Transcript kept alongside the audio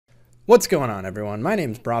What's going on, everyone? My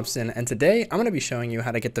name's Brobson, and today I'm going to be showing you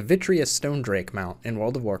how to get the Vitreous Stone Drake mount in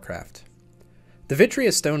World of Warcraft. The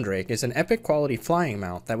Vitreous Stone Drake is an epic quality flying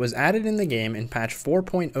mount that was added in the game in patch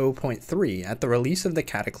 4.0.3 at the release of the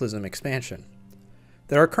Cataclysm expansion.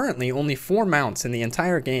 There are currently only 4 mounts in the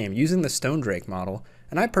entire game using the Stone Drake model,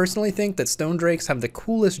 and I personally think that Stone Drakes have the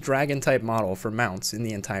coolest dragon type model for mounts in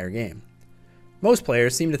the entire game. Most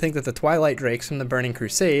players seem to think that the Twilight Drakes from the Burning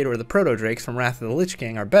Crusade or the Proto Drakes from Wrath of the Lich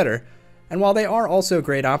King are better, and while they are also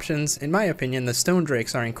great options, in my opinion the Stone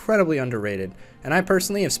Drakes are incredibly underrated, and I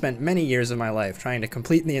personally have spent many years of my life trying to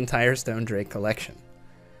complete the entire Stone Drake collection.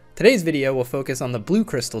 Today's video will focus on the blue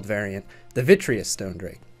crystalled variant, the Vitreous Stone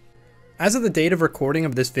Drake. As of the date of recording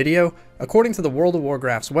of this video, according to the World of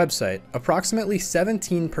Warcraft's website, approximately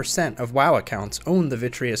 17% of WoW accounts own the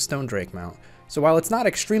Vitreous Stone Drake mount, so while it's not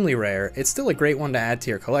extremely rare, it's still a great one to add to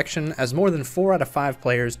your collection, as more than 4 out of 5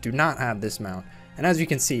 players do not have this mount, and as you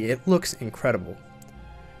can see, it looks incredible.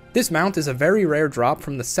 This mount is a very rare drop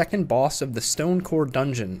from the second boss of the Stone Core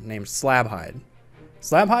dungeon named Slabhide.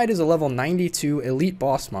 Slabhide is a level 92 elite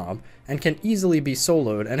boss mob, and can easily be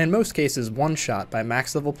soloed and in most cases one-shot by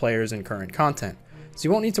max level players in current content, so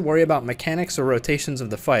you won't need to worry about mechanics or rotations of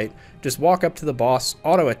the fight, just walk up to the boss,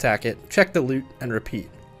 auto-attack it, check the loot, and repeat.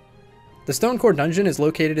 The Stone Core dungeon is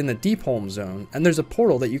located in the Deepholm zone, and there's a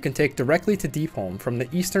portal that you can take directly to Deepholm from the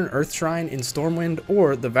Eastern Earth Shrine in Stormwind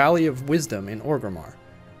or the Valley of Wisdom in Orgrimmar.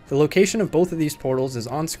 The location of both of these portals is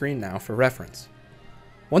on screen now for reference.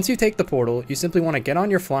 Once you take the portal, you simply want to get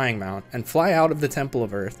on your flying mount and fly out of the Temple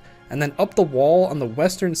of Earth, and then up the wall on the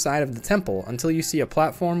western side of the temple until you see a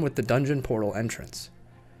platform with the dungeon portal entrance.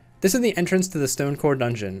 This is the entrance to the Stone Core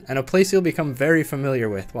dungeon, and a place you'll become very familiar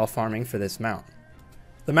with while farming for this mount.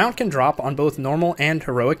 The mount can drop on both normal and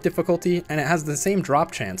heroic difficulty, and it has the same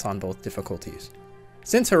drop chance on both difficulties.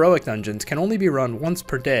 Since heroic dungeons can only be run once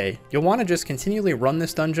per day, you'll want to just continually run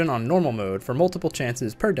this dungeon on normal mode for multiple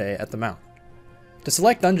chances per day at the mount. To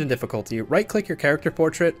select dungeon difficulty, right-click your character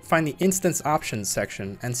portrait, find the Instance Options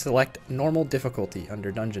section, and select Normal Difficulty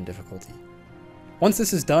under Dungeon Difficulty. Once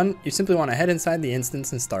this is done, you simply want to head inside the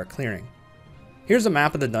instance and start clearing. Here's a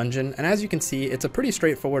map of the dungeon, and as you can see, it's a pretty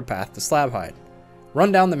straightforward path to Slabhide.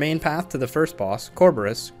 Run down the main path to the first boss,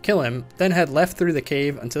 Corberus, kill him, then head left through the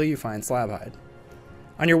cave until you find Slabhide.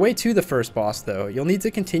 On your way to the first boss though, you'll need to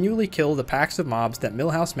continually kill the packs of mobs that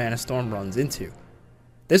Millhouse Manastorm runs into.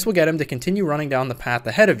 This will get him to continue running down the path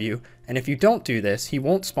ahead of you, and if you don't do this, he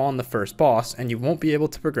won't spawn the first boss and you won't be able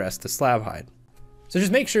to progress to Slabhide. So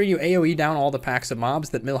just make sure you AoE down all the packs of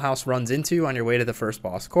mobs that Millhouse runs into on your way to the first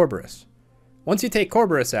boss, Corberus. Once you take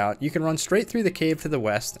Corberus out, you can run straight through the cave to the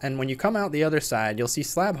west, and when you come out the other side, you'll see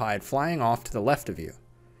Slabhide flying off to the left of you.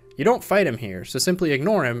 You don't fight him here, so simply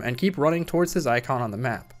ignore him and keep running towards his icon on the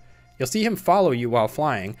map. You'll see him follow you while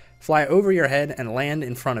flying, fly over your head, and land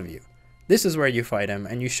in front of you. This is where you fight him,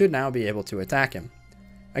 and you should now be able to attack him.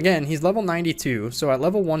 Again, he's level 92, so at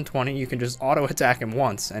level 120 you can just auto-attack him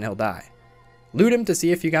once and he'll die. Loot him to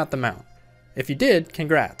see if you got the mount. If you did,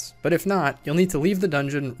 congrats, but if not, you'll need to leave the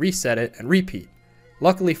dungeon, reset it, and repeat.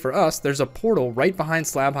 Luckily for us, there's a portal right behind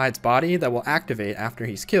Slabhide's body that will activate after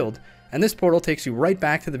he's killed, and this portal takes you right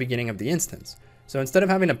back to the beginning of the instance. So instead of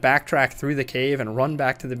having to backtrack through the cave and run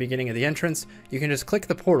back to the beginning of the entrance, you can just click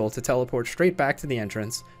the portal to teleport straight back to the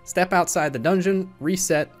entrance, step outside the dungeon,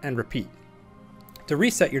 reset, and repeat. To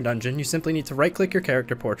reset your dungeon, you simply need to right-click your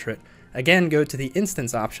character portrait, again go to the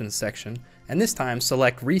Instance Options section, and this time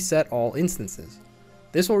select Reset All Instances.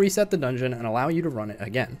 This will reset the dungeon and allow you to run it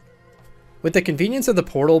again. With the convenience of the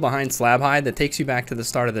portal behind Slabhide that takes you back to the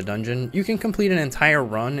start of the dungeon, you can complete an entire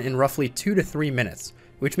run in roughly 2 to 3 minutes,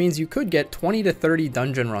 which means you could get 20 to 30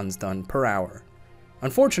 dungeon runs done per hour.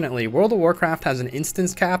 Unfortunately, World of Warcraft has an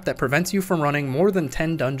instance cap that prevents you from running more than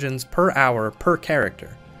 10 dungeons per hour per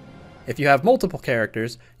character. If you have multiple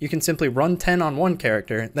characters, you can simply run 10 on one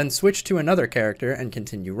character, then switch to another character and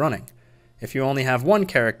continue running. If you only have one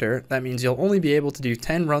character, that means you'll only be able to do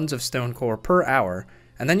 10 runs of Stone Core per hour,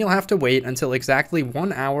 and then you'll have to wait until exactly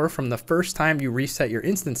 1 hour from the first time you reset your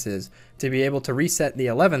instances to be able to reset the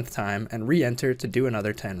 11th time and re-enter to do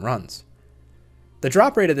another 10 runs. The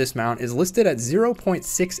drop rate of this mount is listed at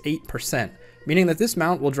 0.68%, meaning that this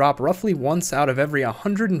mount will drop roughly once out of every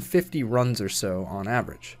 150 runs or so on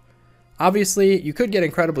average. Obviously, you could get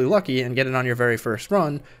incredibly lucky and get it on your very first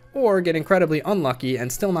run, or get incredibly unlucky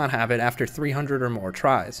and still not have it after 300 or more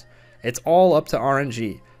tries. It's all up to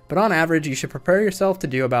RNG, but on average you should prepare yourself to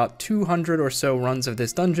do about 200 or so runs of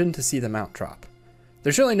this dungeon to see the mount drop.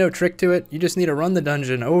 There's really no trick to it, you just need to run the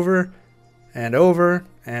dungeon over and over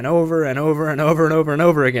and over and over and over and over and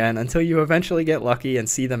over again until you eventually get lucky and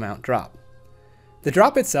see the mount drop. The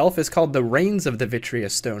drop itself is called the Reins of the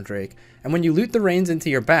Vitreous Stone Drake, and when you loot the reins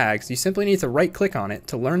into your bags, you simply need to right click on it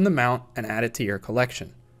to learn the mount and add it to your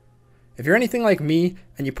collection. If you're anything like me,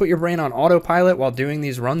 and you put your brain on autopilot while doing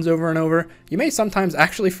these runs over and over, you may sometimes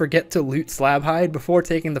actually forget to loot Slab Hide before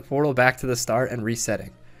taking the portal back to the start and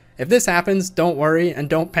resetting. If this happens, don't worry and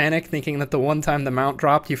don't panic thinking that the one time the mount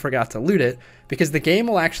dropped you forgot to loot it, because the game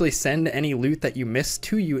will actually send any loot that you missed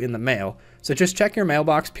to you in the mail, so just check your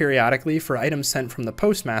mailbox periodically for items sent from the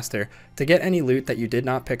postmaster to get any loot that you did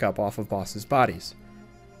not pick up off of bosses' bodies.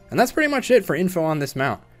 And that's pretty much it for info on this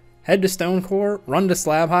mount. Head to Stonecore, run to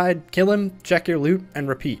Slab Hide, kill him, check your loot, and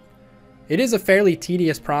repeat. It is a fairly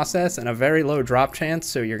tedious process and a very low drop chance,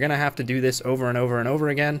 so you're going to have to do this over and over and over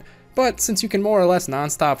again, but since you can more or less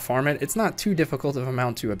non-stop farm it, it's not too difficult of a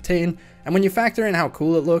mount to obtain, and when you factor in how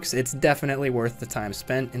cool it looks, it's definitely worth the time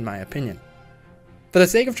spent in my opinion. For the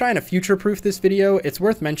sake of trying to future-proof this video, it's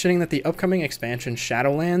worth mentioning that the upcoming expansion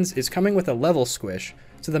Shadowlands is coming with a level squish,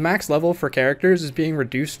 so the max level for characters is being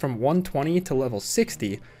reduced from 120 to level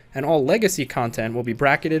 60, and all legacy content will be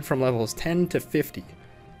bracketed from levels 10 to 50.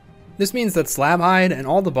 This means that Slab Hide and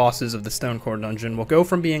all the bosses of the Stonecore dungeon will go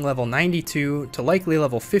from being level 92 to likely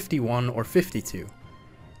level 51 or 52.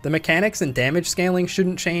 The mechanics and damage scaling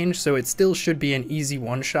shouldn't change, so it still should be an easy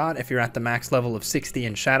one-shot if you're at the max level of 60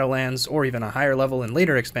 in Shadowlands or even a higher level in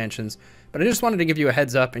later expansions, but I just wanted to give you a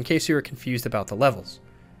heads up in case you were confused about the levels.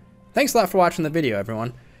 Thanks a lot for watching the video,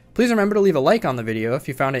 everyone. Please remember to leave a like on the video if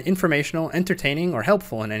you found it informational, entertaining, or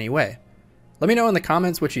helpful in any way. Let me know in the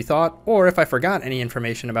comments what you thought, or if I forgot any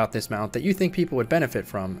information about this mount that you think people would benefit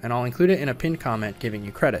from, and I'll include it in a pinned comment giving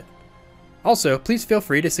you credit. Also, please feel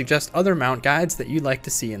free to suggest other mount guides that you'd like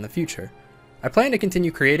to see in the future. I plan to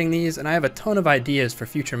continue creating these, and I have a ton of ideas for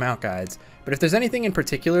future mount guides, but if there's anything in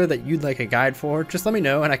particular that you'd like a guide for, just let me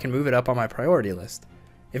know and I can move it up on my priority list.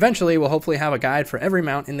 Eventually, we'll hopefully have a guide for every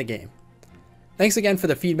mount in the game. Thanks again for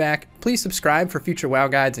the feedback. Please subscribe for future WoW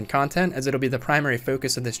guides and content, as it'll be the primary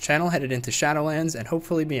focus of this channel headed into Shadowlands and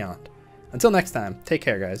hopefully beyond. Until next time, take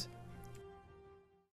care guys.